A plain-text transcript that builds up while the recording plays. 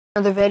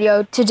Another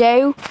video.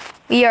 Today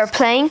we are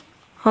playing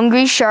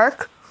Hungry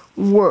Shark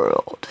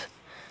World,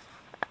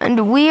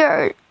 and we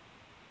are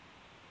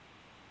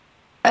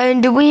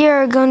going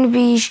to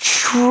be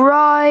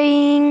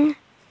trying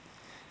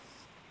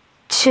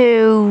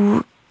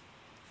to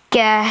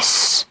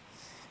guess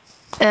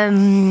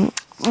maxing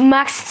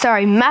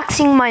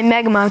my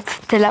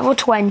Megamouth to level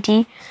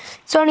 20.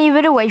 It's only a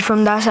bit away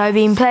from that. I've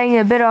been playing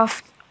a bit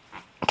off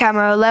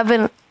camera,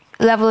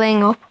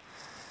 leveling up,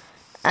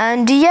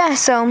 and yeah,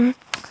 so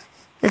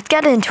let's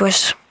get into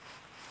it.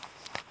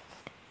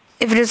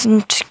 If it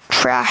doesn't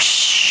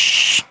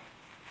crash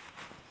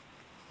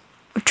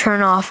or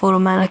turn off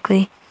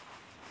automatically.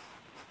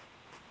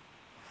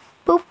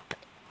 Boop.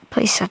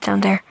 Place that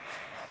down there.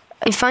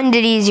 I find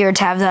it easier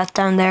to have that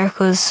down there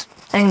because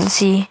I can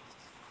see.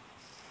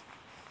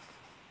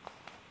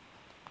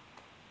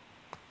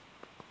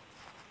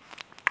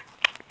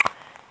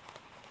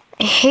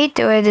 I hate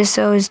the way this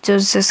always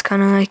does this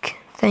kind of like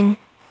thing.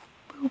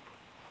 Boop.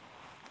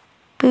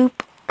 Boop.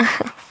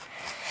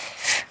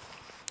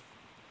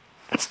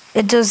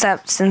 It does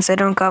that since I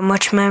don't got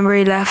much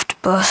memory left,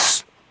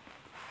 but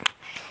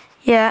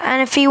yeah.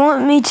 And if you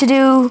want me to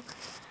do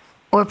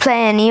or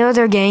play any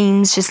other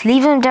games, just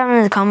leave them down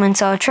in the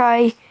comments. I'll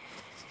try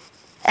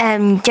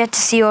get to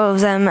see all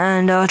of them,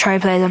 and I'll try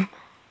to play them.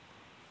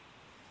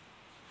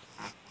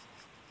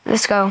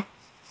 Let's go.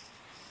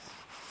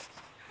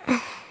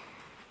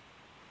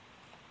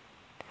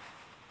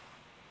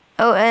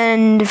 Oh,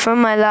 and from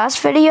my last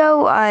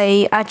video,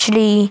 I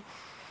actually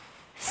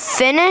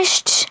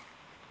finished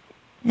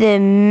the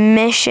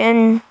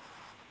mission.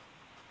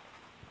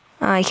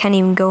 Oh, I can't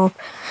even go up.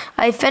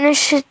 I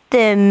finished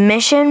the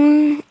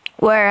mission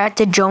where I had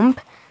to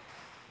jump.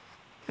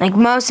 Like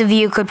most of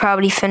you could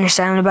probably finish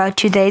that in about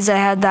 2 days. I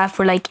had that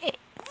for like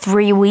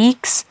 3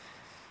 weeks.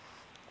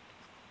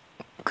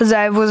 Because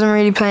I wasn't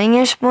really playing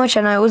it much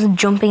and I wasn't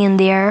jumping in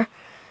the air.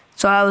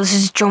 So I was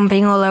just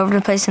jumping all over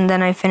the place, and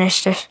then I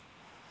finished it.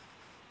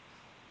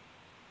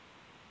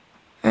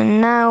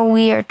 And now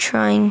we are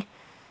trying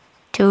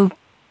to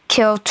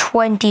kill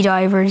 20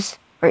 divers,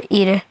 or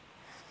eat it.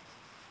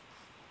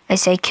 I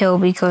say kill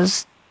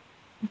because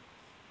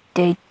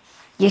you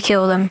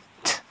kill them.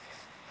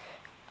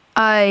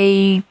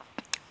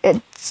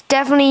 It's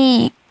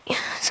definitely,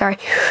 sorry,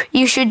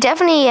 you should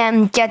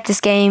definitely get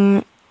this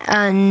game,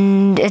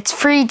 and it's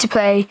free to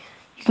play.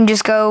 You can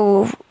just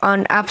go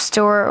on App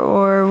Store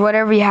or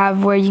whatever you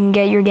have where you can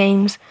get your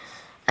games,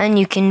 and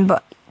you can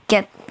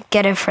get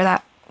it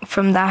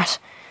from that.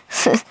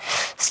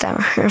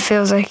 Stammer, it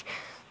feels like.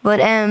 But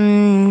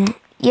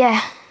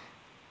yeah.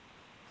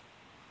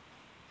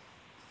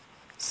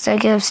 So I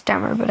give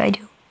stammer, but I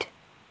don't.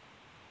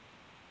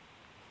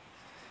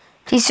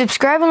 Please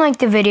subscribe and like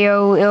the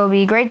video. It will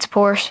be great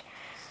support.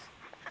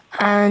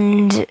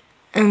 And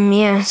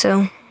yeah,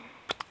 so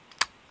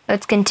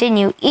let's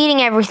continue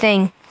eating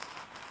everything.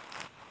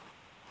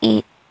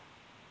 Eat.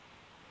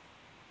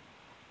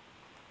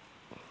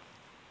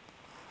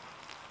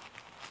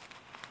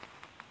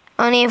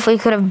 Only if we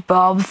could have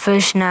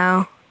bobfish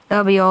now.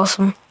 That'd be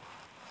awesome.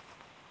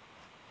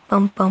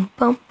 Bum, bum,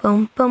 bum,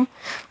 bum, bum.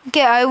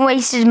 Okay, I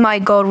wasted my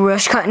gold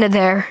rush kind of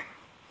there.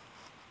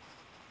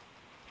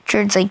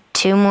 Sure, it's like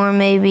 2 more,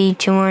 maybe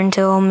 2 more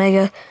until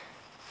Omega.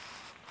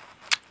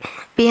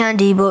 Be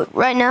handy, but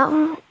right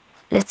now,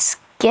 let's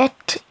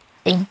get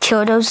and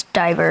kill those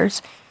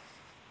divers.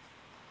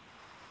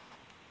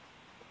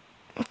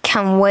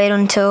 Can't wait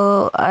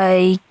until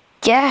I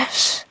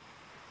get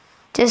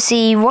to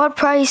see what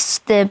price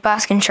the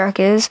basking shark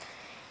is.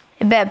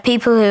 I bet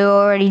people who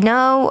already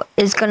know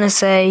is gonna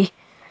say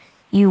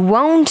you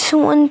won't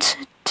want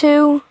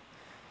to,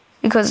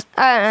 because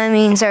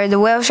the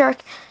whale shark,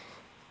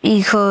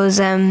 because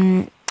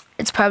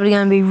it's probably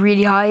gonna be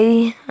really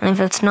high, and if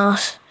it's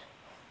not,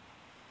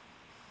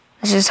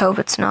 let's just hope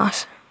it's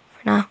not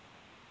for now.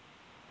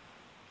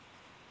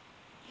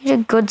 You need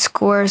a good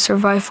score to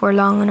survive for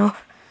long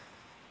enough.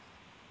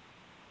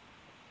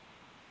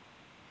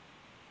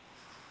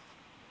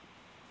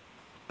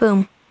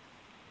 Boom.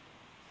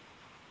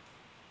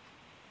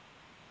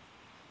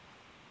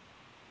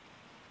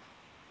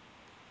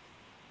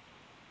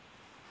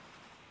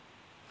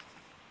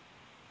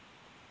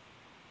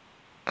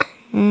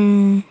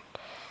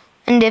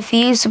 And if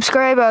you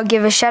subscribe, I'll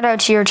give a shout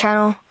out to your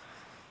channel.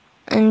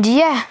 And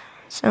yeah,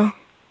 so I don't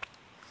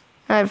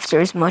know if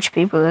there's much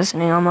people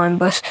listening on mine,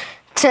 but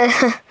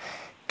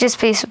just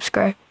please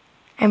subscribe.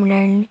 I'm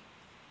learning.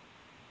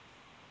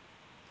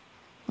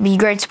 Be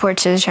great support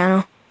to the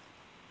channel.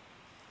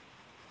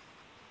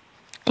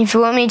 If you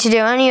want me to do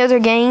any other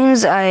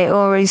games, I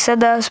already said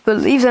that, but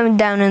leave them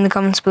down in the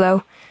comments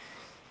below.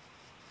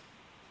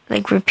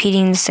 Like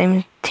repeating the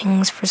same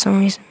things for some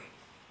reason.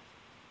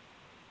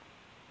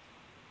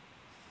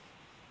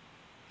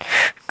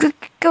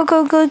 Go,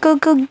 go, go, go,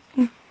 go.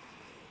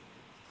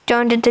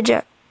 Don't do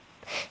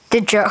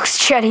the jokes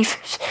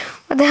jellyfish.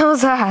 What the hell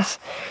is that?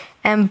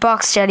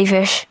 Box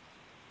jellyfish.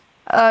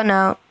 Oh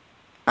no.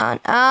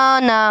 Oh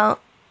no.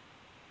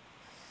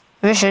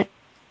 Wish it.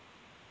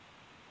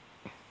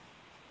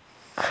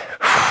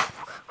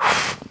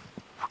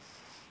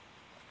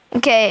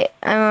 Okay,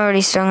 I'm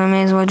already stung. I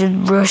may as well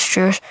just rush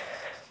through it.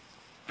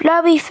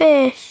 Blobby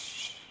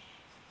fish.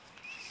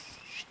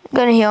 I'm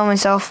gonna heal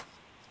myself.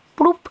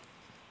 Bloop.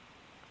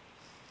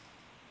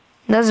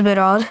 That's a bit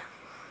odd.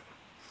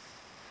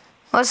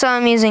 Also,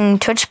 I'm using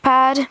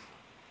touchpad.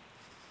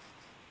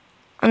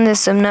 On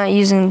this, I'm not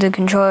using the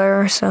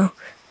controller, so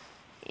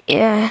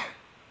yeah.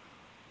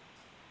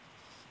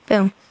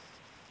 Boom.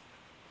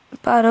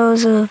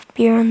 Bottles of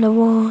beer on the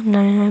wall.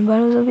 99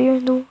 bottles of beer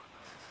on the wall.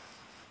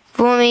 If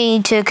you want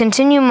me to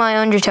continue my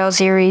Undertale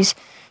series,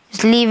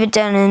 just leave it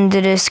down in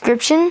the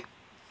description.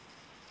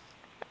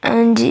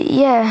 And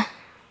yeah.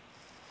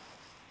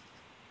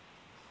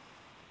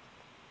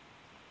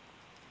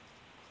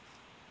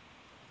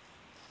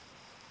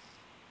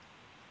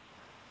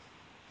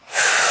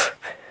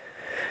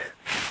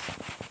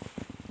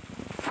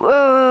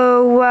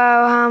 Whoa,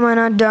 wow, how am I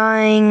not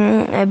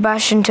dying? I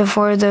bashed into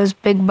 4 of those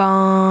big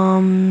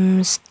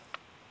bombs.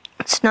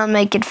 Let's not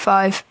make it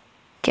 5.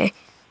 Okay,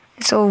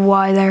 it's a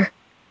Y there.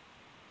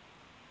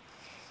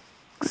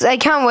 'Cause I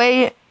can't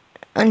wait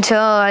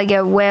until I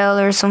get whale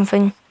or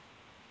something.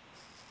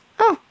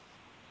 Oh.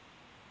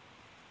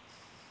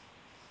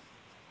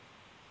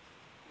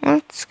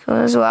 Let's go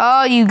as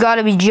well. Oh, you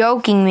gotta be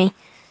joking me.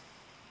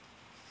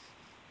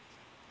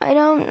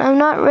 I'm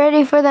not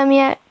ready for them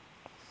yet.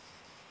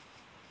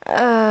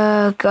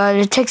 Oh god,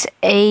 it takes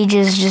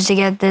ages just to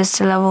get this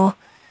to level.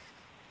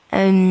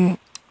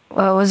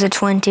 What was it,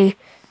 20?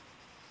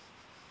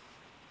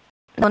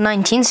 Well,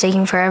 19's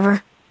taking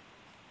forever.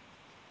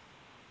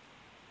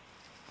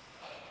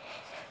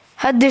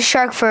 Had this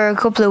shark for a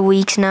couple of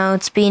weeks now.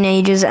 It's been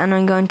ages and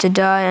I'm going to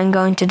die. I'm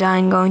going to die.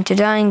 I'm going to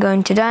die. I'm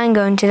going to die. I'm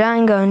going to die.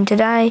 I'm going to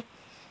die.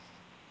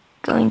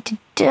 Going to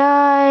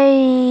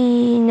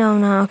die.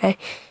 No, okay.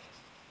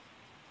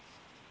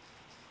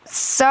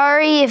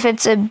 Sorry if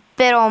it's a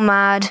bit all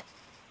mad.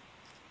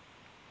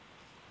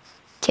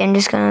 Okay, I'm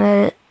just gonna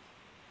let it.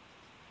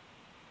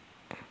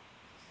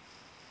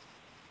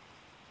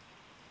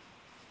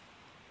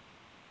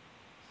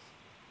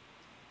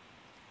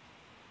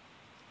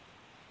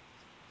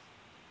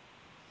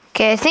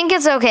 Okay, I think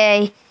it's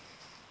okay.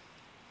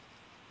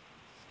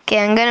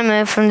 Okay, I'm gonna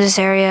move from this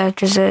area.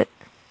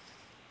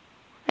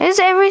 Is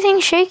everything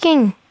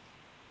shaking?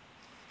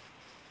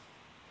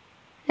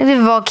 Is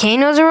the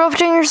volcanoes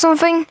erupting or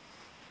something?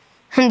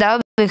 That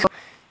would be cool.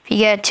 If you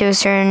get to a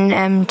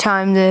certain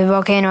time, the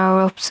volcano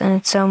erupts and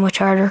it's so much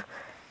harder.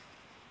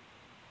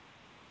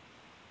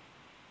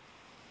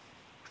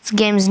 This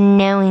game's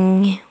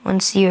knowing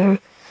once you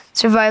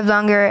survive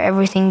longer,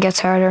 everything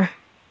gets harder.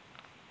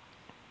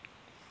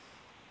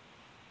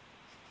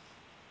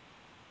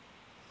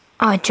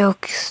 Oh,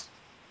 jokes.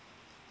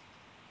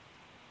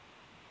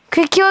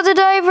 Quick, kill the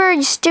diver,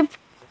 you stupid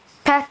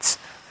pets.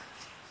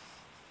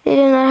 They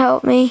did not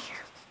help me.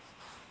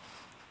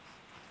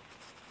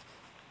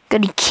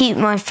 Gotta keep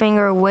my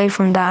finger away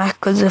from that,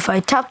 because if I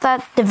tap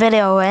that, the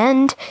video will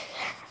end,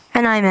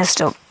 and I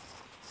messed up.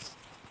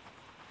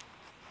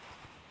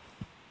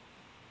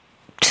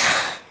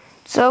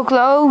 So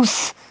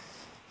close.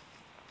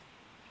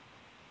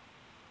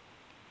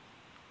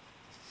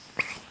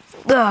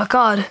 Oh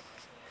god.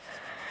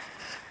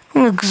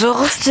 I'm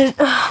exhausted.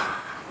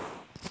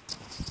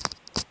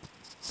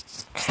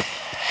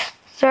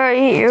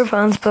 Sorry,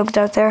 earphones bugged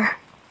out there.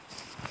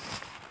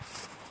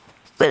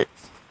 But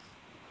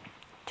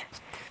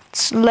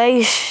it's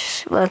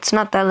late. Well, it's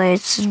not that late.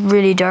 It's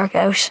really dark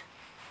out.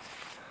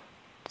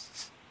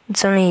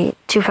 It's only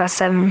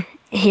 7:02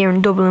 here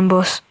in Dublin,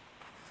 but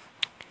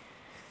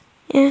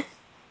yeah.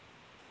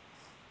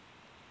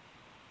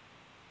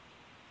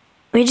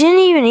 We didn't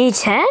even eat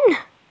 10?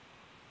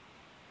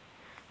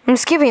 I'm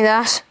skipping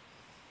that.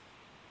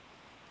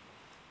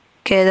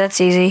 Okay, that's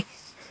easy.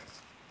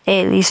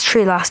 Ate at least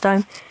 3 last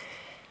time.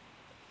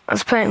 I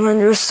was playing when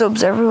there were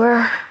subs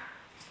everywhere.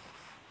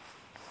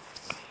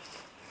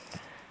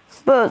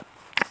 But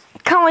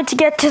can't wait to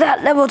get to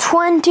that level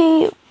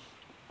 20. It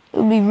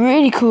would be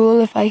really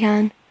cool if I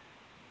can.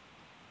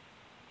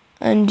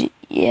 And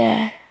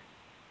yeah.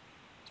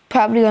 It's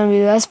probably gonna be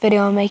the last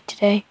video I'll make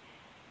today.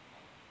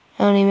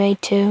 I only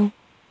made 2.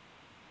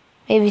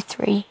 Maybe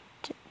 3.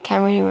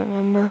 Can't really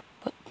remember.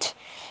 But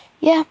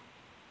yeah.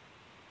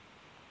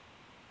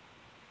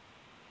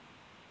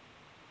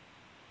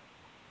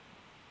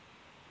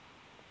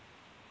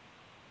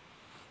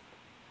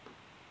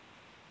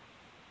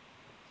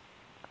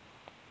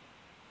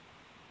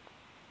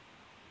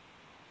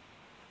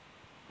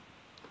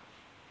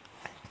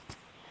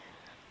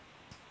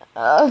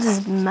 Oh, this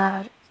is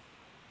mad.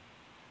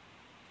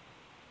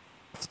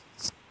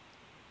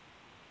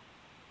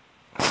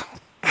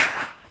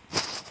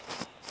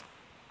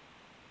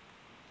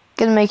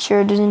 Gotta make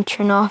sure it doesn't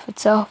turn off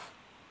itself.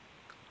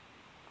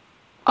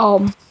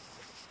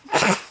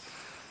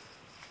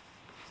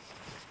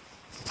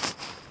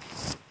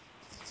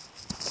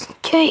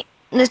 Okay,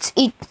 let's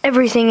eat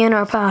everything in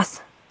our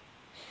path.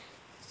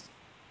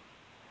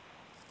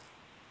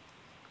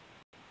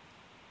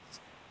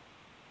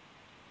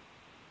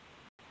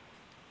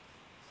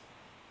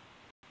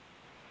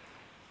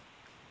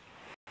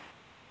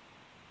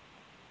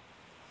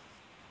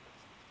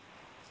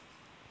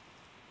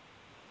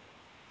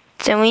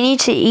 So we need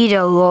to eat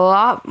a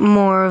lot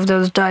more of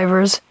those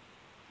divers.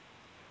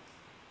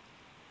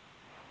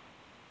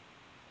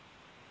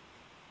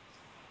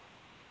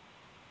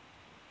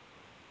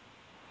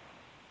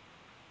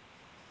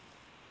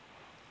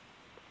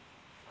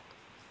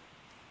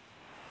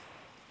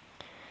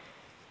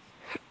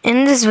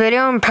 In this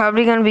video, I'm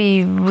probably going to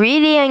be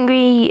really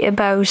angry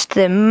about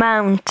the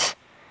amount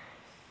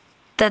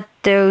that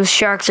those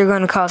sharks are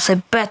going to cost. I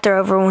bet they're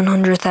over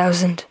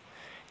 100,000.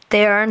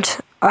 They aren't,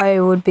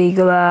 I would be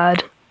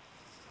glad.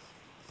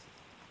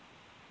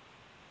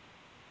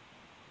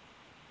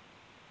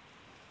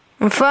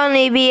 And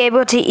finally be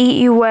able to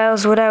eat you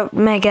whales without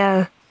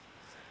Mega.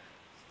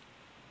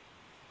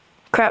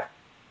 Crap.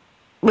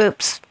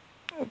 Whoops.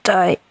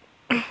 Die.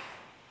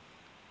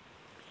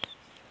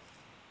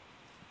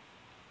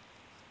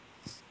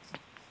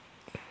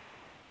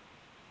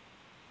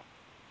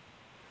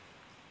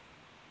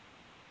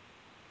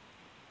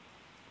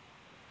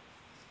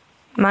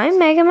 My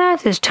Mega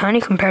Math is tiny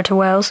compared to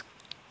whales.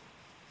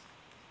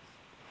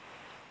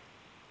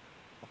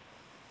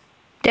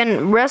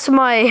 Then rest of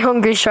my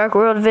Hungry Shark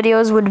World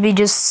videos would be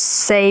just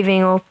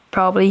saving up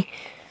probably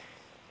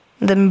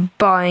than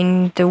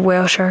buying the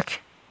whale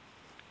shark.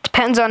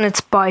 Depends on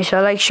its bite.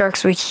 I like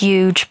sharks with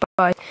huge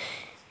bite.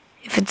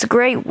 If it's a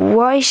great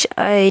white,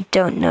 I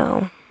don't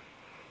know.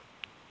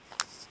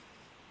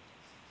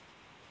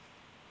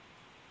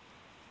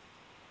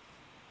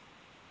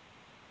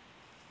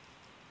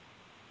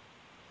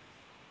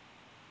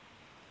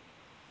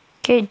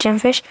 Okay,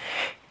 gemfish.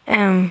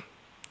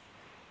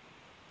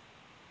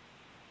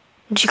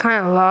 She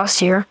kind of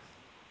lost here.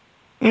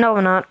 No,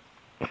 we're not.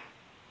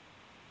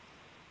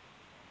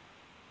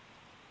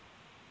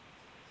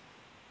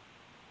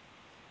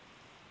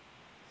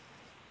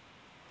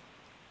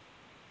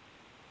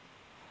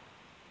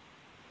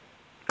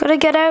 Gotta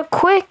get out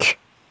quick.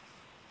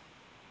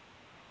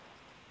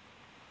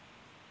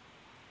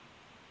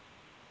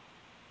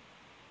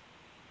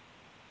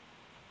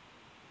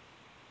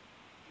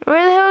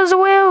 Where the hell is the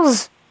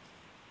whales?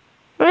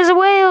 Where's the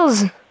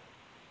whales?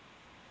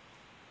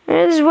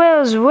 Where's the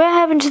whales? What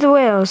happened to the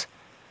whales?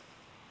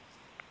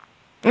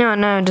 Oh,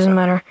 no, it doesn't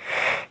matter.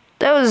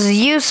 That was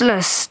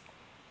useless.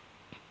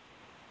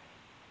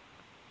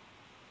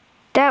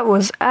 That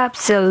was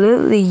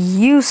absolutely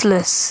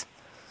useless.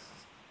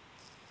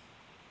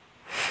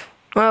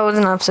 Well, it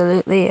wasn't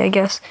absolutely, I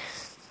guess.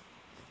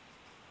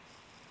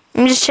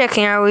 I'm just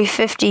checking, are we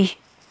 50?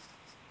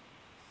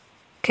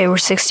 Okay, we're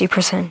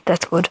 60%.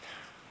 That's good.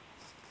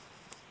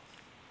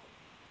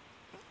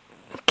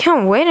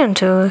 Can't wait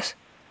until this.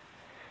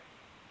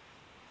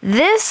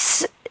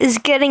 This is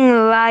getting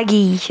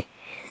laggy.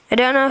 I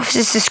don't know if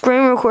it's the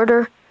screen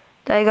recorder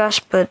that I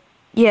got, but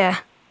yeah,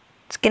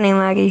 it's getting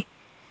laggy.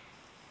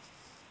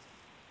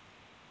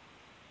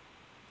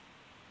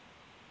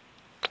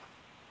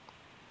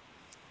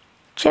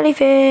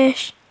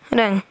 Jellyfish. Hold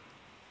on.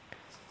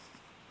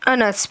 Oh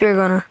no, it's spear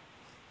gunner.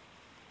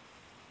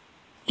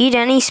 Eat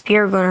any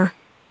spear gunner.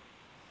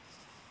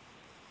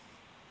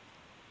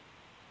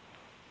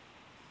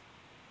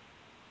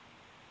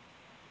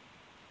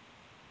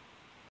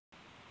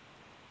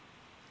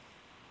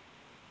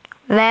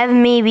 Let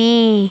me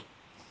be.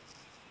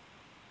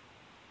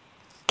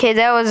 Okay,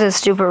 that was a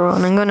stupid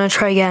run. I'm gonna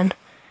try again.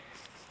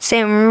 Say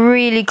I'm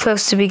really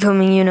close to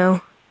becoming, you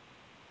know,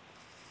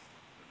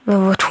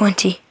 level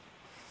 20.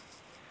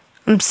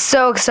 I'm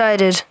so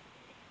excited.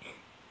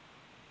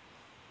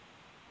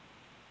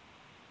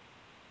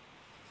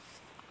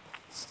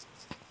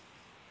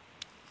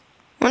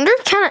 Wonder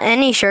can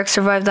any shark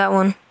survive that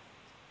one?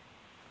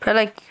 But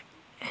like,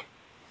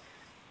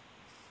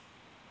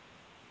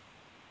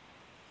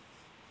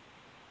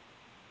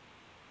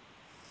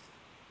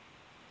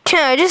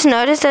 yeah, I just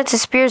noticed that the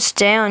spears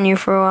stay on you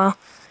for a while.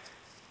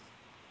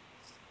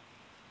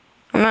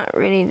 I'm not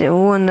really the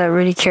one that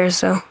really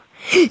cares though.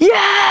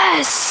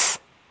 Yes!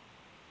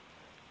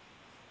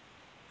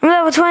 I'm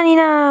level 20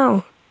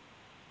 now.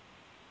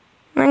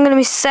 I'm gonna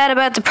be sad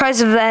about the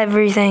price of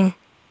everything.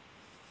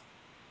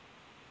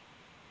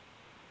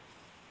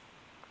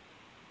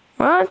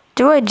 What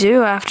do I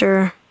do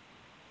after?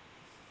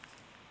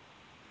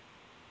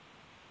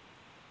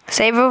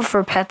 Save it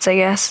for pets, I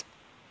guess.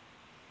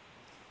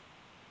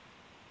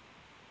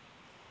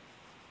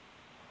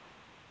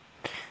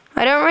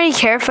 I don't really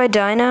care if I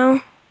die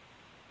now.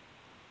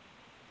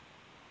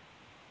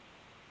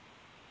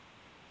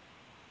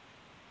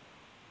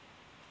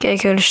 Okay,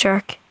 go to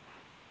shark.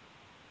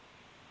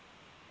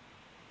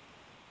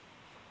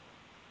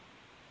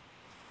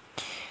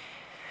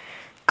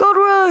 Gold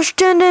rush!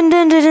 Dun dun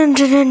dun dun dun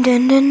dun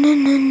dun dun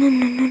dun dun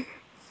dun dun.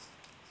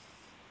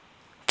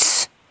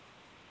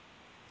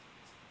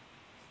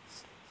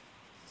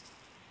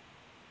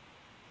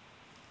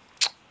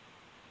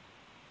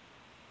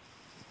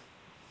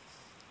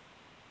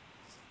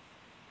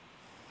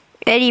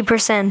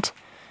 80%.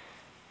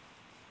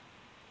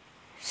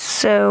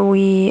 So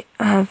we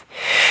have...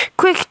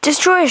 Quick,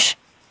 destroy it!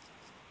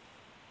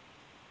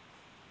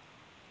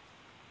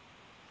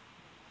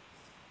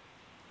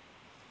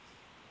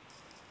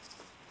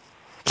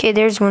 Okay,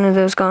 there's one of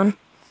those gone.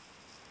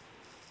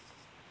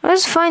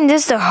 Let's find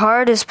this the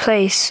hardest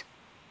place.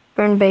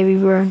 Burn, baby,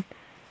 burn.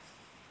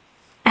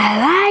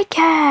 I like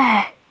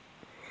it.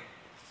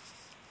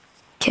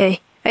 Okay,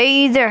 I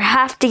either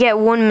have to get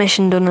one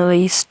mission done at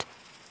least.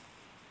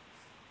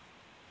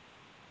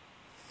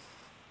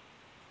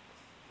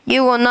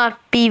 You will not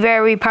be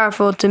very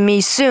powerful to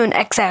me soon,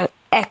 xxL.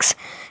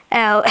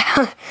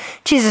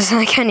 Jesus,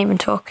 I can't even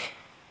talk.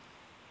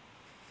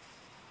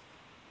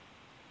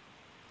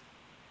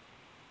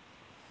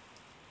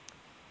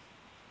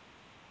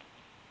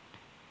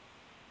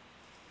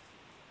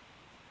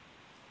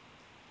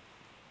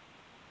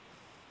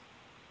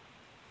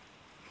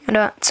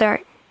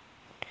 Sorry.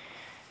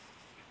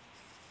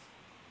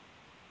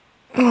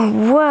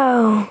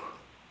 Whoa.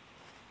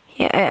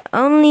 Yeah, I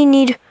only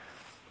need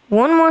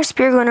one more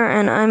spear gunner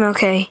and I'm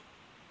okay.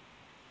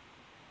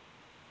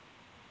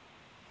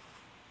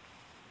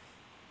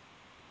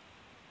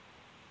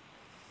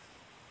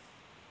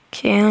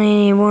 Okay, I only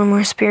need one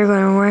more spear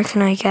gunner. Where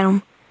can I get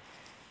him?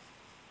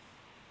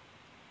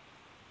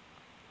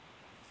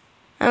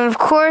 And of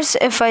course,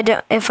 if I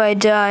die,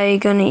 I'm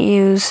gonna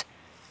use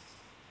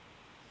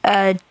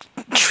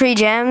 3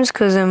 gems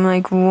because I'm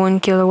like 1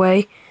 kill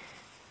away.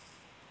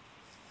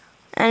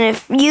 And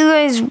if you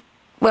guys,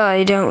 well,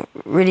 I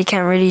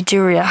can't really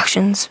do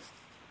reactions.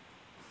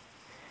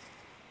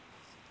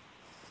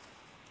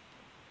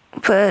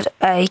 But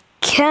I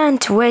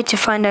can't wait to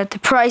find out the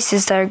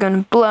prices that are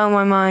gonna blow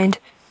my mind.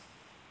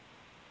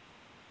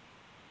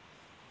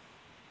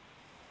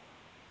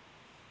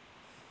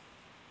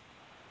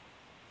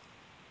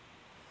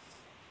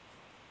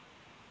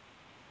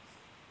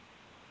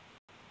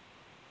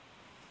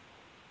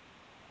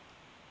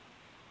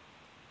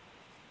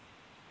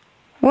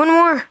 One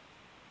more.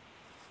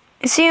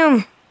 I see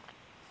him.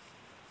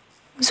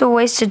 So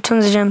wasted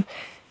tons of gems.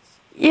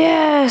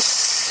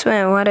 Yes.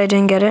 Wait, what? I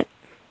didn't get it.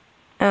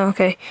 Oh,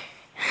 okay.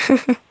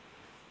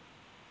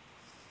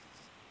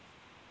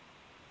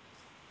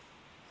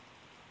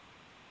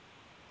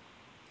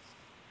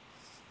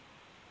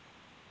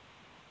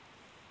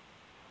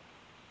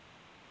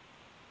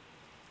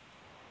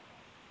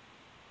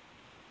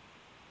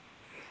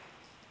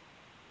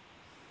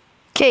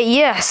 Okay,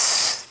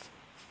 yes.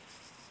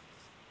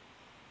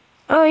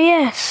 Oh,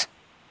 yes.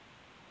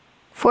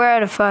 4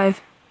 out of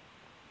 5.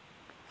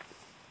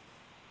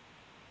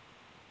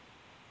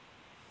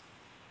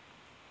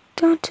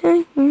 Don't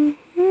take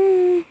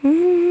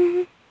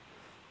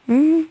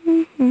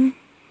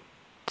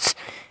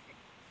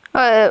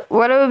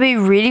what would be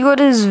really good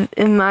is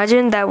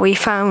imagine that we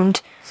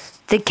found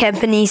the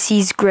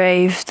Kempenisi's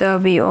grave. That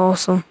would be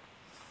awesome.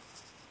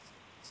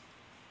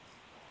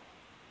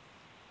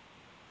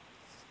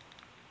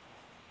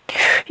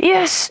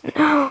 Yes,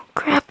 no,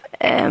 crap.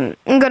 I'm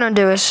gonna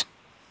do it.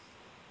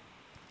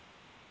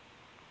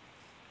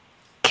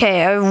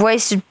 Okay, I've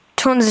wasted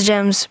tons of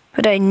gems,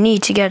 but I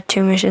need to get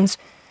 2 missions.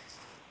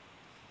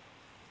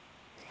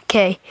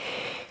 Okay.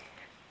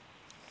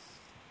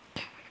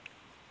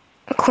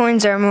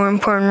 Coins are more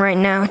important right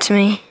now to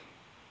me.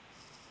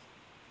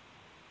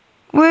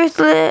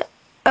 Worthless.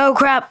 Oh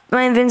crap,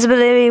 my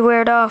invincibility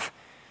weared off.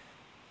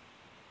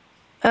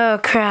 Oh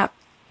crap.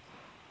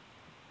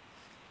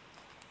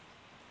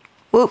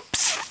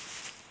 Whoops.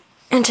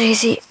 And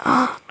Daisy.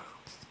 Oh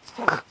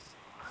no.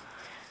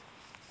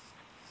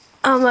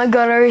 Oh my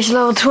god, I reached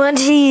level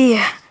 20.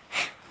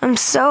 I'm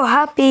so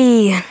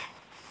happy.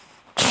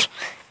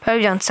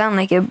 Probably don't sound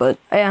like it, but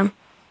I am.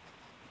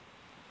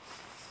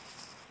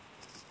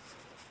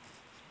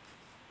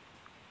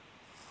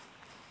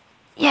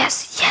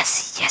 Yes,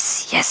 yes,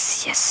 yes,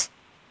 yes, yes.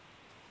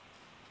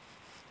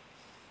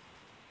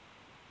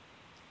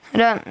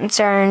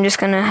 Sorry, I'm just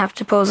gonna have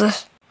to pause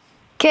it.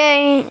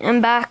 Okay,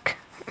 I'm back.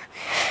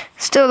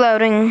 Still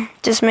loading,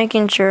 just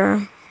making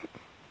sure.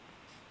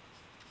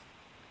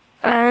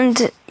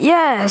 And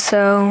yeah,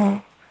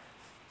 so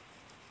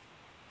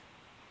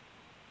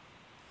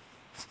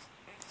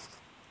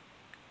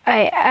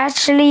I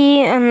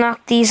actually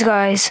unlocked these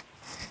guys.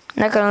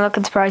 I'm not gonna look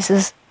at the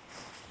prices.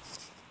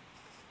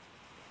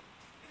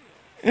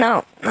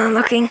 No, not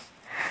looking.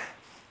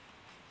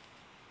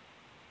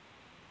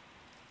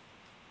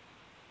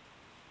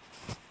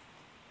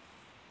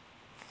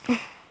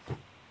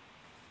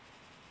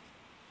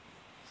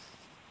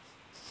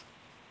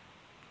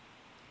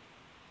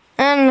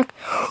 And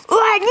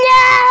what?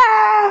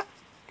 No!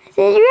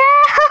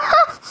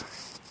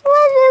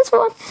 What is this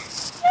one?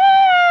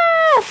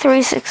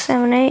 3, 6,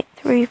 7, 8,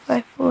 3,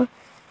 5, 4.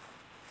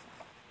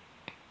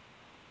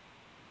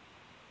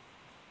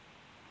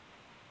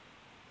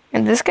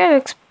 And this guy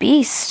looks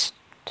beast.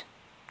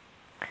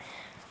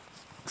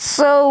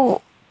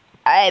 So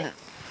I'm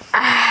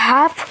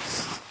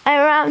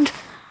around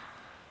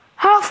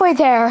halfway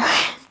there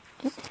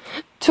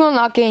to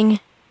unlocking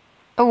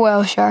a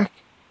whale shark.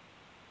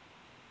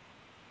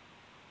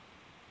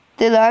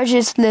 The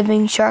largest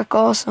living shark,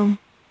 awesome.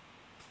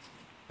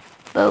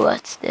 But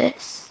what's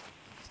this?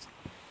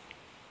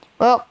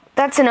 Well,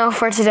 that's enough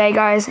for today,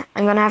 guys.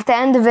 I'm gonna have to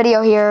end the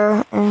video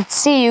here and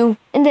see you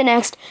in the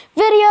next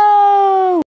video.